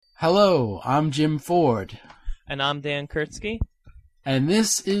Hello, I'm Jim Ford. And I'm Dan Kurtzky. And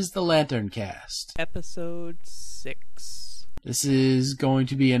this is the LanternCast. Episode 6. This is going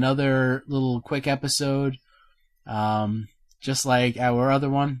to be another little quick episode, just like our other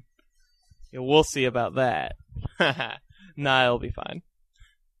one. Yeah, we'll see about that. Nah, it'll be fine.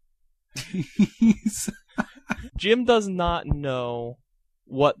 Jim does not know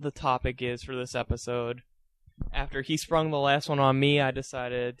what the topic is for this episode. After he sprung the last one on me, I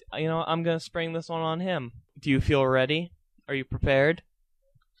decided, I'm going to spring this one on him. Do you feel ready? Are you prepared?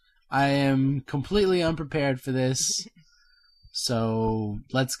 I am completely unprepared for this, so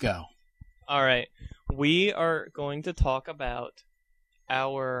let's go. All right. We are going to talk about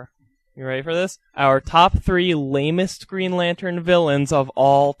you ready for this? Our top 3 lamest Green Lantern villains of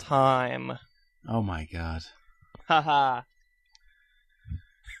all time. Oh my god. Haha.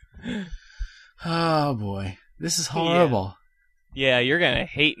 Oh boy. This is horrible. Yeah, you're going to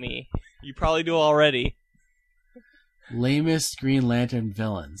hate me. You probably do already. Lamest Green Lantern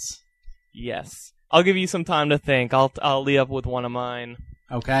villains. Yes. I'll give you some time to think. I'll lead up with one of mine.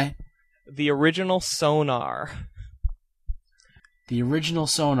 Okay. The original Sonar. The original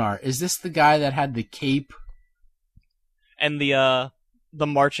Sonar. Is this the guy that had the cape? And the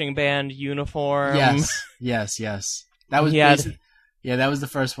marching band uniform? Yes. That was that was the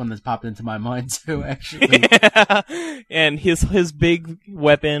first one that popped into my mind too, actually. Yeah. And his big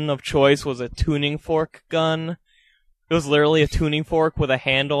weapon of choice was a tuning fork gun. It was literally a tuning fork with a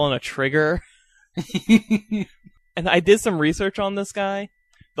handle and a trigger. And I did some research on this guy.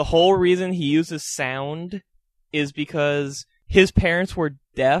 The whole reason he uses sound is because his parents were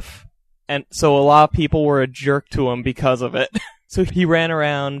deaf, and so a lot of people were a jerk to him because of it. So he ran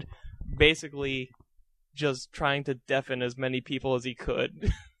around basically just trying to deafen as many people as he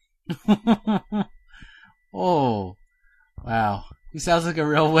could. Oh, wow. He sounds like a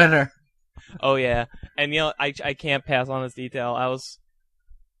real winner. Oh, yeah. And, I can't pass on this detail.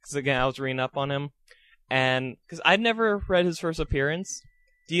 Because again, I was reading up on him. And, because I'd never read his first appearance.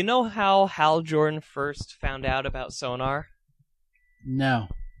 Do you know how Hal Jordan first found out about Sonar? No.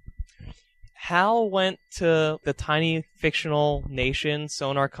 Hal went to the tiny fictional nation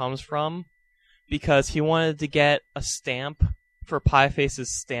Sonar comes from because he wanted to get a stamp for Pieface's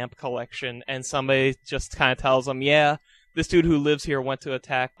stamp collection. And somebody just kind of tells him, yeah, this dude who lives here went to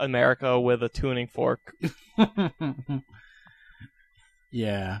attack America with a tuning fork.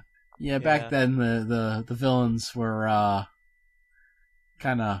 Yeah, back then the villains were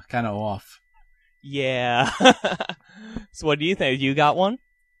kind of off. Yeah. So what do you think? You got one?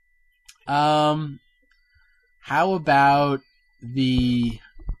 How about the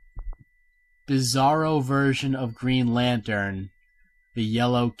Bizarro version of Green Lantern, the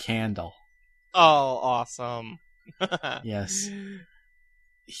Yellow Candle? Oh, awesome. Yes.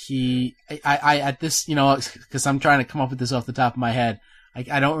 I at this, because I'm trying to come up with this off the top of my head.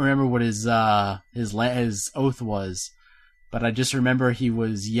 I don't remember what his oath was, but I just remember he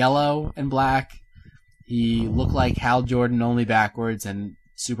was yellow and black. He looked like Hal Jordan, only backwards, and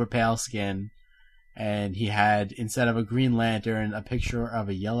super pale skin. And he had, instead of a Green Lantern, a picture of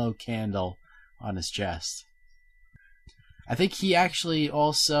a yellow candle on his chest. I think he actually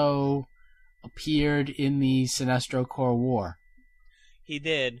also appeared in the Sinestro Corps War. He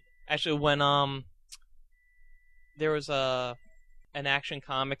did. Actually, when there was an Action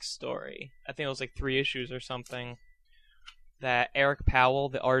Comics story, I think it was like 3 issues or something, that Eric Powell,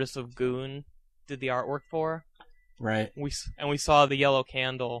 the artist of Goon, did the artwork for. Right. We saw the yellow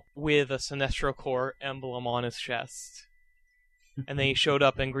candle with a Sinestro Corps emblem on his chest. And then he showed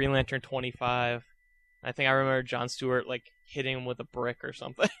up in Green Lantern 25. I think I remember Jon Stewart hitting him with a brick or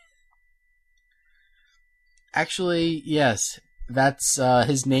something. Actually, yes. That's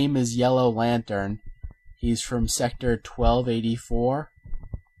his name is Yellow Lantern. He's from Sector 1284.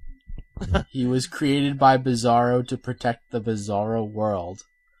 He was created by Bizarro to protect the Bizarro world.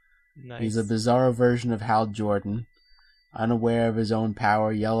 Nice. He's a Bizarro version of Hal Jordan. Unaware of his own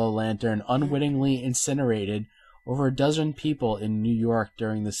power, Yellow Lantern unwittingly incinerated over a dozen people in New York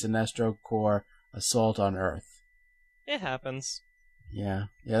during the Sinestro Corps assault on Earth. It happens. Yeah,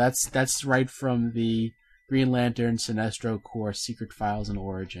 that's right from the Green Lantern Sinestro Corps Secret Files and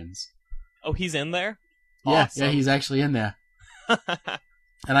Origins. Oh, he's in there? Yeah, Awesome. Yeah, he's actually in there.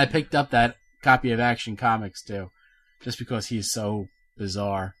 And I picked up that copy of Action Comics too, just because he's so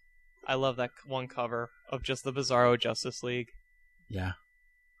bizarre. I love that one cover of just the Bizarro Justice League. Yeah.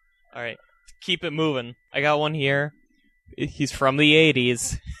 All right, keep it moving. I got one here. He's from the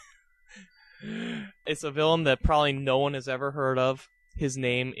 80s. It's a villain that probably no one has ever heard of. His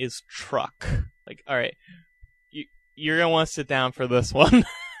name is Truck. All right, you're gonna want to sit down for this one.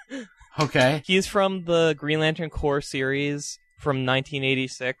 Okay. He's from the Green Lantern Corps series from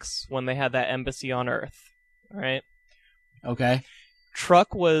 1986 when they had that embassy on Earth. Right? Okay.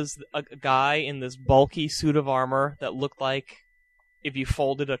 Truck was a guy in this bulky suit of armor that looked like if you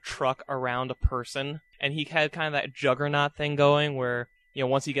folded a truck around a person. And he had kind of that juggernaut thing going where,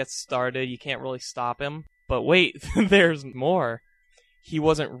 once he gets started, you can't really stop him. But wait, there's more. He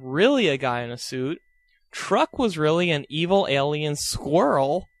wasn't really a guy in a suit. Truck was really an evil alien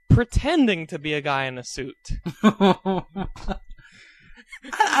squirrel pretending to be a guy in a suit.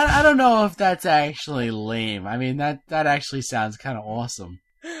 I don't know if that's actually lame. I mean, that actually sounds kind of awesome.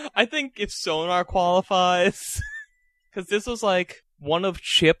 I think if Sonar qualifies, because this was like one of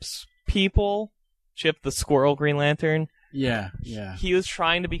Chip's people, Chip the Squirrel Green Lantern. Yeah. He was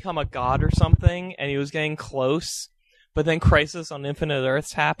trying to become a god or something, and he was getting close, but then Crisis on Infinite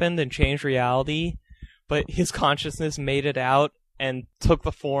Earths happened and changed reality, but his consciousness made it out and took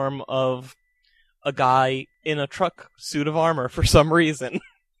the form of a guy in a truck suit of armor for some reason.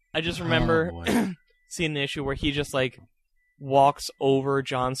 I just remember seeing an issue where he just walks over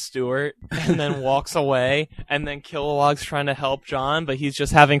Jon Stewart and then walks away, and then Kilowog's trying to help John, but he's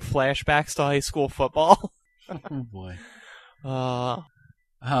just having flashbacks to high school football. Oh boy.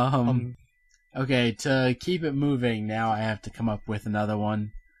 Okay, to keep it moving, now I have to come up with another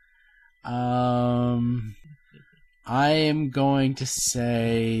one. I am going to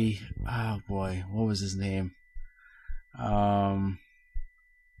say, oh boy, what was his name?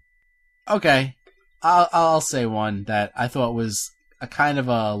 Okay, I'll say one that I thought was a kind of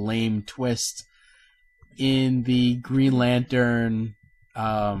a lame twist in the Green Lantern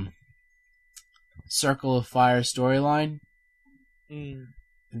Circle of Fire storyline.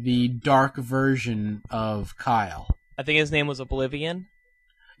 The dark version of Kyle. I think his name was Oblivion.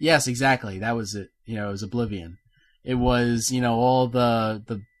 Yes, exactly. That was it. It was Oblivion. It was, all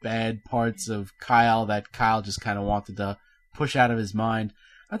the bad parts of Kyle that Kyle just kind of wanted to push out of his mind.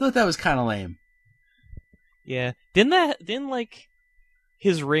 I thought that was kind of lame. Yeah. Didn't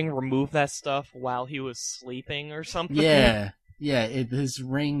his ring remove that stuff while he was sleeping or something? Yeah. Yeah, his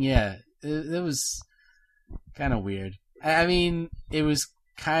ring, yeah. It was kind of weird. I mean, it was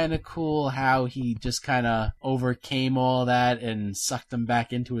kind of cool how he just kind of overcame all that and sucked them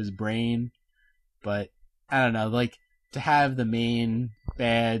back into his brain. But I don't know, to have the main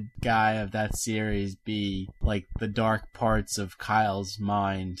bad guy of that series be the dark parts of Kyle's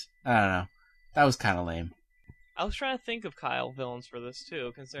mind. I don't know. That was kind of lame. I was trying to think of Kyle villains for this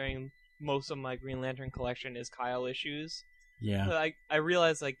too, considering most of my Green Lantern collection is Kyle issues. Yeah. But I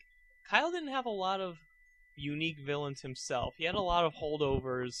realized Kyle didn't have a lot of unique villains himself. He had a lot of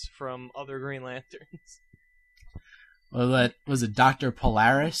holdovers from other Green Lanterns. Well, that was it. Dr.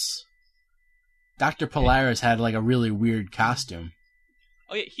 Polaris. Dr. Polaris had a really weird costume.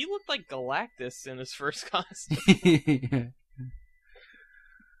 Oh yeah, he looked like Galactus in his first costume.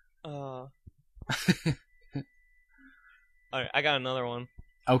 Alright, I got another one.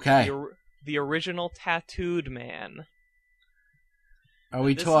 Okay. The original Tattooed Man. Are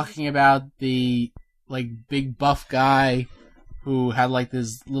we talking about the big buff guy who had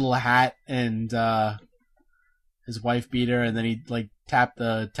this little hat and his wife beater, and then he tapped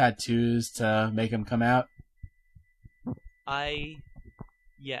the tattoos to make him come out?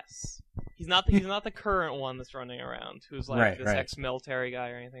 Yes. He's not the current one that's running around who's this ex-military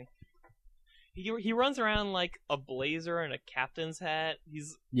guy or anything. He runs around a blazer and a captain's hat.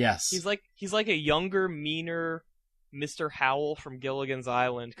 He's like a younger, meaner Mr. Howell from Gilligan's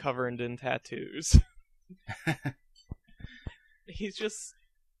Island covered in tattoos. He's just,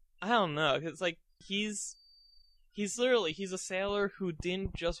 I don't know. It's he's a sailor who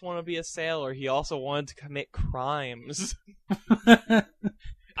didn't just want to be a sailor. He also wanted to commit crimes.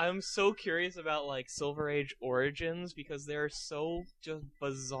 I'm so curious about Silver Age origins because they're so just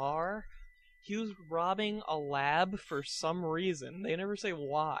bizarre. He was robbing a lab for some reason. They never say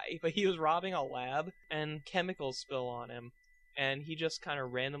why, but he was robbing a lab and chemicals spill on him. And he just kind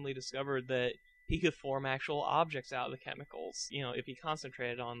of randomly discovered that he could form actual objects out of the chemicals, if he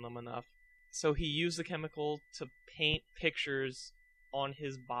concentrated on them enough. So he used the chemical to paint pictures on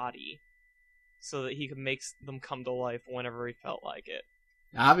his body so that he could make them come to life whenever he felt like it.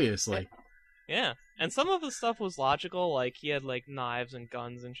 Obviously. Yeah. And some of the stuff was logical, he had knives and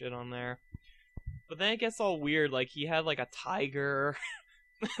guns and shit on there. But then it gets all weird, he had a tiger,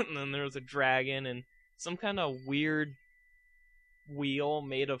 and then there was a dragon, and some kind of weird wheel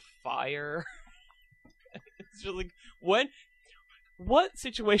made of fire. It's just what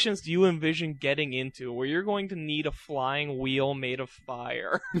situations do you envision getting into where you're going to need a flying wheel made of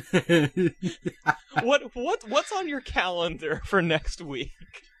fire? What's on your calendar for next week?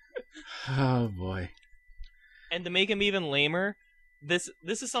 Oh boy. And to make him even lamer, this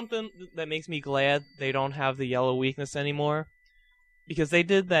is something that makes me glad they don't have the yellow weakness anymore. Because they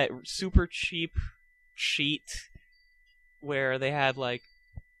did that super cheap cheat where they had like,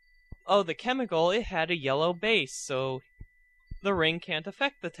 oh, the chemical, it had a yellow base, so the ring can't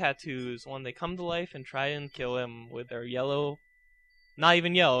affect the tattoos when they come to life and try and kill him with their yellow, not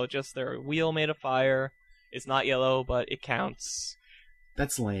even yellow, just their wheel made of fire. It's not yellow, but it counts.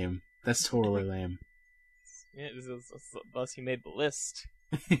 That's lame. That's totally lame. Yeah, thus he made the list.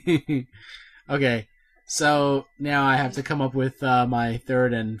 Okay, so now I have to come up with my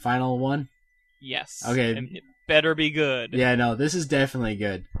third and final one. Yes. Okay. And it better be good. Yeah, no, this is definitely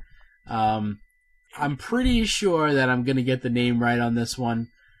good. I'm pretty sure that I'm gonna get the name right on this one,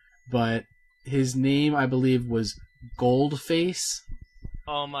 but his name, I believe, was Goldface.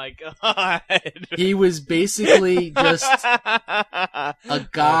 Oh my god. He was basically just a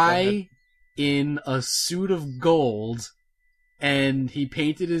guy in a suit of gold, and he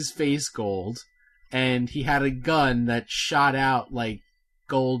painted his face gold, and he had a gun that shot out like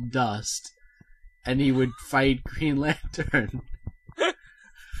gold dust, and he would fight Green Lantern.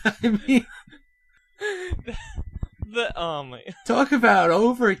 I mean, oh my. talk about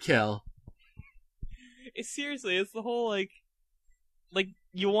overkill. Seriously, it's the whole like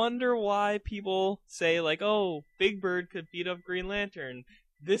you wonder why people say like, oh, Big Bird could beat up Green Lantern.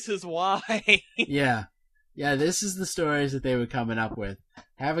 This is why. Yeah, this is the stories that they were coming up with.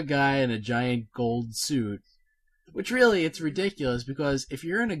 Have a guy in a giant gold suit, which really, it's ridiculous because if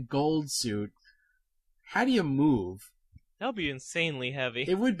you're in a gold suit, how do you move? That would be insanely heavy.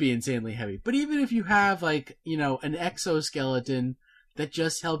 It would be insanely heavy. But even if you have, like, you know, an exoskeleton that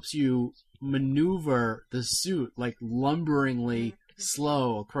just helps you maneuver the suit, like, lumberingly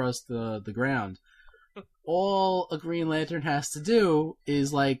slow across the ground, all a Green Lantern has to do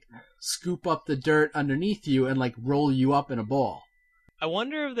is, like, scoop up the dirt underneath you and, like, roll you up in a ball. I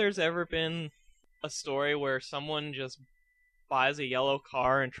wonder if there's ever been a story where someone just buys a yellow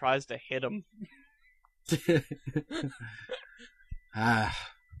car and tries to hit him.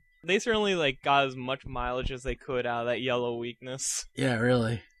 They certainly like got as much mileage as they could out of that yellow weakness. Yeah,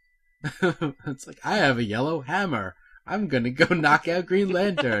 really. It's like, I have a yellow hammer. I'm gonna go knock out Green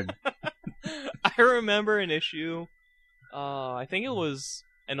Lantern. I remember an issue, I think it was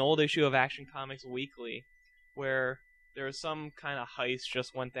an old issue of Action Comics Weekly, where there was some kind of heist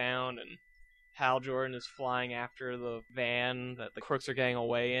just went down, and Hal Jordan is flying after the van that the crooks are getting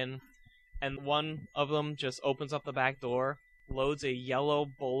away in. And one of them just opens up the back door, loads a yellow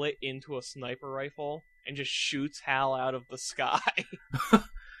bullet into a sniper rifle, and just shoots Hal out of the sky.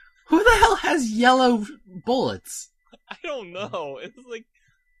 Who the hell has yellow bullets? I don't know. It's like,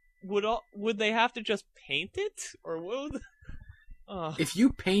 would they have to just paint it? Or would... If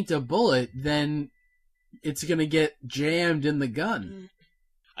you paint a bullet, then it's gonna get jammed in the gun.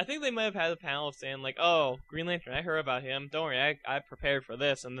 I think they might have had a panel of saying like, "Oh, Green Lantern, I heard about him. Don't worry, I prepared for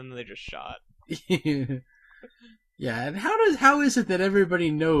this," and then they just shot. Yeah, and how is it that everybody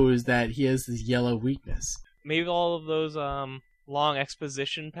knows that he has this yellow weakness? Maybe all of those long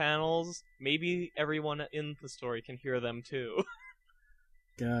exposition panels. Maybe everyone in the story can hear them too.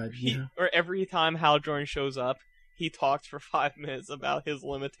 God, yeah. Or every time Hal Jordan shows up, he talks for 5 minutes about his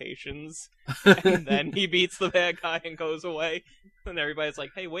limitations, and then he beats the bad guy and goes away. And everybody's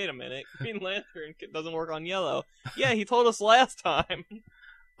like, hey, wait a minute, Green Lantern doesn't work on yellow. Yeah, he told us last time.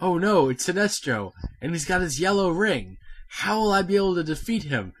 Oh no, it's Sinestro, and he's got his yellow ring. How will I be able to defeat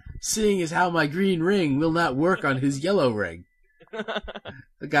him, seeing as how my green ring will not work on his yellow ring?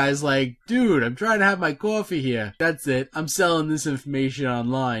 The guy's like, dude, I'm trying to have my coffee here. That's it, I'm selling this information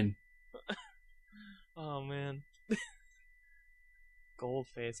online. Oh, man.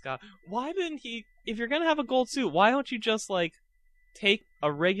 Goldface, God. Why didn't he... If you're gonna have a gold suit, why don't you just, like, take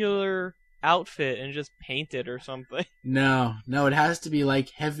a regular outfit and just paint it or something? No, it has to be,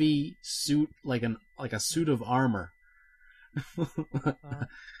 like, heavy suit, like a suit of armor.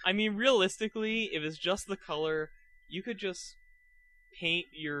 I mean, realistically, if it's just the color, you could just paint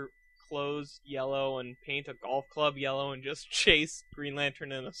your clothes yellow and paint a golf club yellow and just chase Green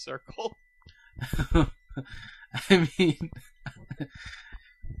Lantern in a circle. I mean,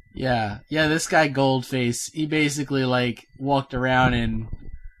 yeah, this guy Goldface, he basically, like, walked around in,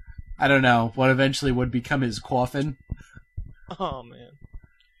 I don't know, what eventually would become his coffin. Oh, man.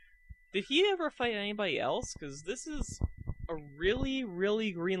 Did he ever fight anybody else? Because this is a really,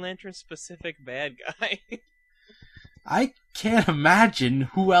 really Green Lantern-specific bad guy. I can't imagine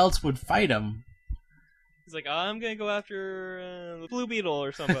who else would fight him. He's like, I'm gonna go after the Blue Beetle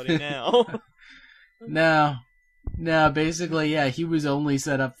or somebody now. No, basically, yeah, he was only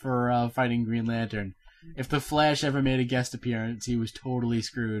set up for fighting Green Lantern. If the Flash ever made a guest appearance, he was totally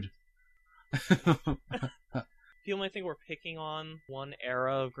screwed. People might think we're picking on one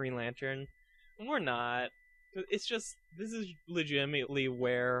era of Green Lantern. We're not. It's just, this is legitimately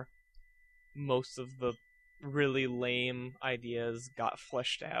where most of the really lame ideas got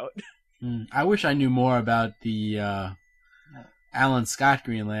fleshed out. I wish I knew more about the Alan Scott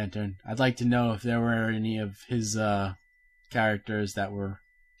Green Lantern. I'd like to know if there were any of his characters that were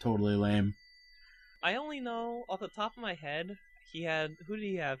totally lame. I only know, off the top of my head, he had... Who did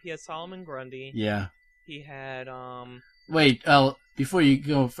he have? He had Solomon Grundy. Yeah. He had, Wait, before you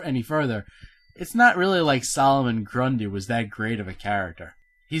go any further, it's not really like Solomon Grundy was that great of a character.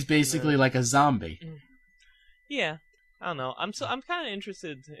 He's basically like a zombie. Yeah. I don't know. I'm kind of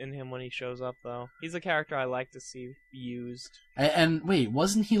interested in him when he shows up, though. He's a character I like to see used. And wait,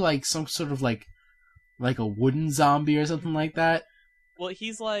 wasn't he like some sort of like a wooden zombie or something like that? Well,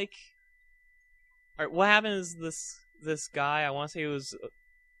 he's like... Alright, what happened is this guy, I want to say he was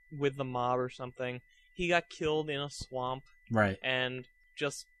with the mob or something, he got killed in a swamp. Right. And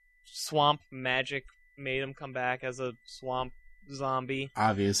just swamp magic made him come back as a swamp zombie.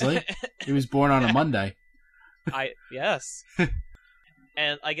 Obviously. He was born on a Monday. Yes.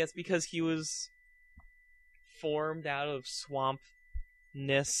 And I guess because he was formed out of swampness,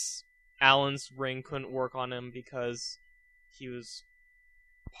 Alan's ring couldn't work on him because he was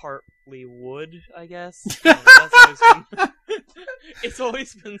partly wood, I guess. It's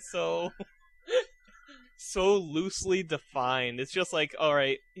always been so loosely defined. It's just like,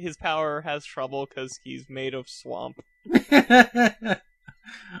 alright, his power has trouble because he's made of swamp.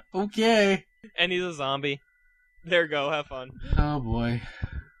 Okay. And he's a zombie. There you go, have fun. Oh boy.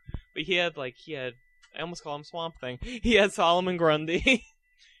 But he had, I almost call him Swamp Thing. He had Solomon Grundy.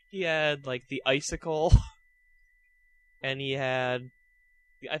 He had, the Icicle. And he had...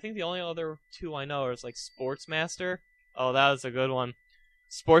 I think the only other two I know is, Sportsmaster. Oh, that was a good one.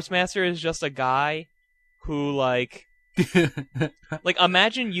 Sportsmaster is just a guy who,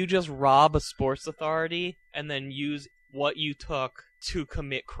 imagine you just rob a sports authority and then use what you took to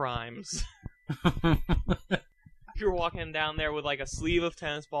commit crimes. You're walking down there with, a sleeve of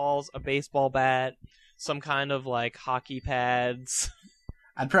tennis balls, a baseball bat, some kind of, hockey pads.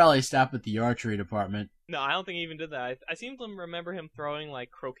 I'd probably stop at the archery department. No, I don't think he even did that. I seem to remember him throwing,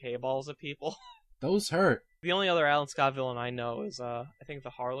 croquet balls at people. Those hurt. The only other Alan Scott villain I know is, I think the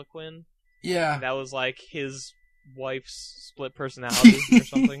Harlequin. Yeah. That was, his wife's split personality or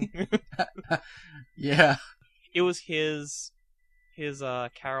something. Yeah. It was his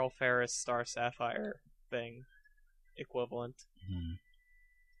Carol Ferris Star Sapphire thing equivalent.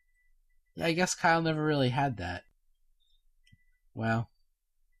 Yeah, I guess Kyle never really had that. Well,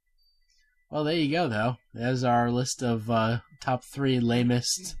 there you go, though. There's our list of top 3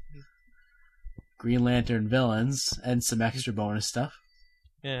 lamest Green Lantern villains and some extra bonus stuff.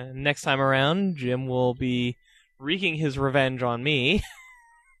 Yeah, next time around, Jim will be wreaking his revenge on me.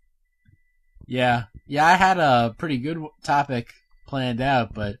 Yeah, I had a pretty good topic planned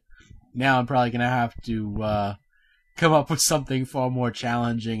out, but now I'm probably going to have to come up with something far more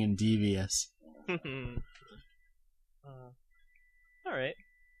challenging and devious. Alright.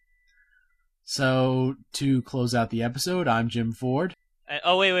 So, to close out the episode, I'm Jim Ford.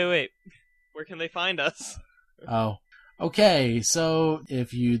 Oh, wait. Where can they find us? Oh. Okay, so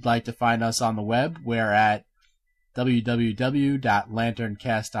if you'd like to find us on the web, we're at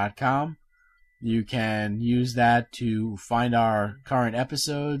www.LanternCast.com. You can use that to find our current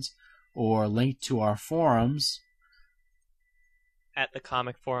episodes or link to our forums. At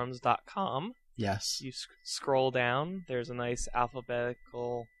thecomicforums.com. Yes. You scroll down. There's a nice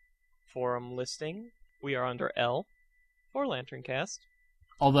alphabetical forum listing. We are under L for LanternCast.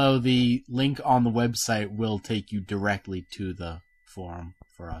 Although the link on the website will take you directly to the forum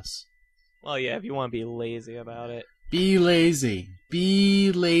for us. Well, yeah, if you want to be lazy about it. Be lazy.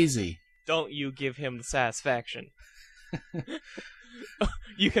 Be lazy. Don't you give him the satisfaction.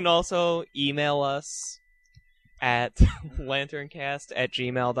 You can also email us at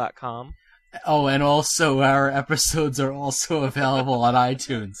lanterncast@gmail.com. Oh, and also our episodes are also available on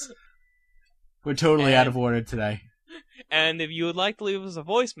iTunes. We're totally out of order today. And if you would like to leave us a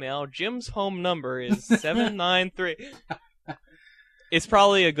voicemail, Jim's home number is 793. It's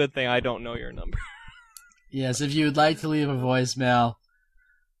probably a good thing I don't know your number. Yes, if you would like to leave a voicemail,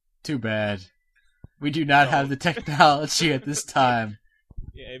 too bad. We do not have the technology at this time.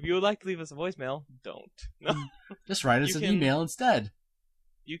 Yeah, if you would like to leave us a voicemail, don't. No. Just write us an email instead.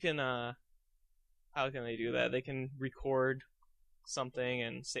 You can, how can they do that? They can record something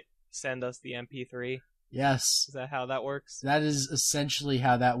and send us the MP3. Yes. Is that how that works? That is essentially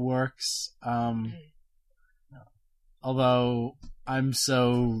how that works. Although I'm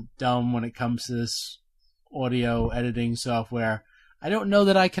so dumb when it comes to this audio editing software, I don't know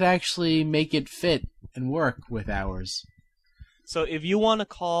that I could actually make it fit and work with ours. So if you want to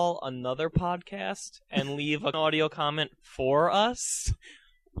call another podcast and leave an audio comment for us,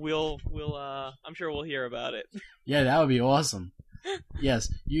 I'm sure we'll hear about it. Yeah, that would be awesome.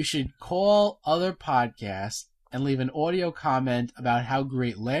 Yes, you should call other podcasts and leave an audio comment about how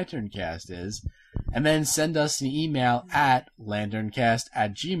great LanternCast is, and then send us an email at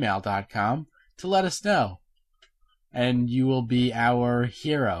lanterncast@gmail.com to let us know. And you will be our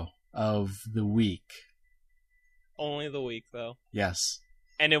hero of the week. Only the week, though. Yes.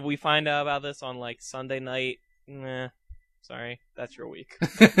 And if we find out about this on, like, Sunday night, sorry, that's your week.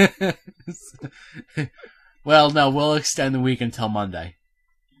 Well, no, we'll extend the week until Monday.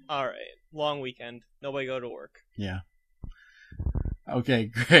 All right. Long weekend. Nobody go to work. Yeah. Okay,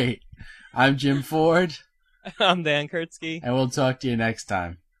 great. I'm Jim Ford. I'm Dan Kurtzky. And we'll talk to you next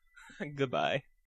time. Goodbye.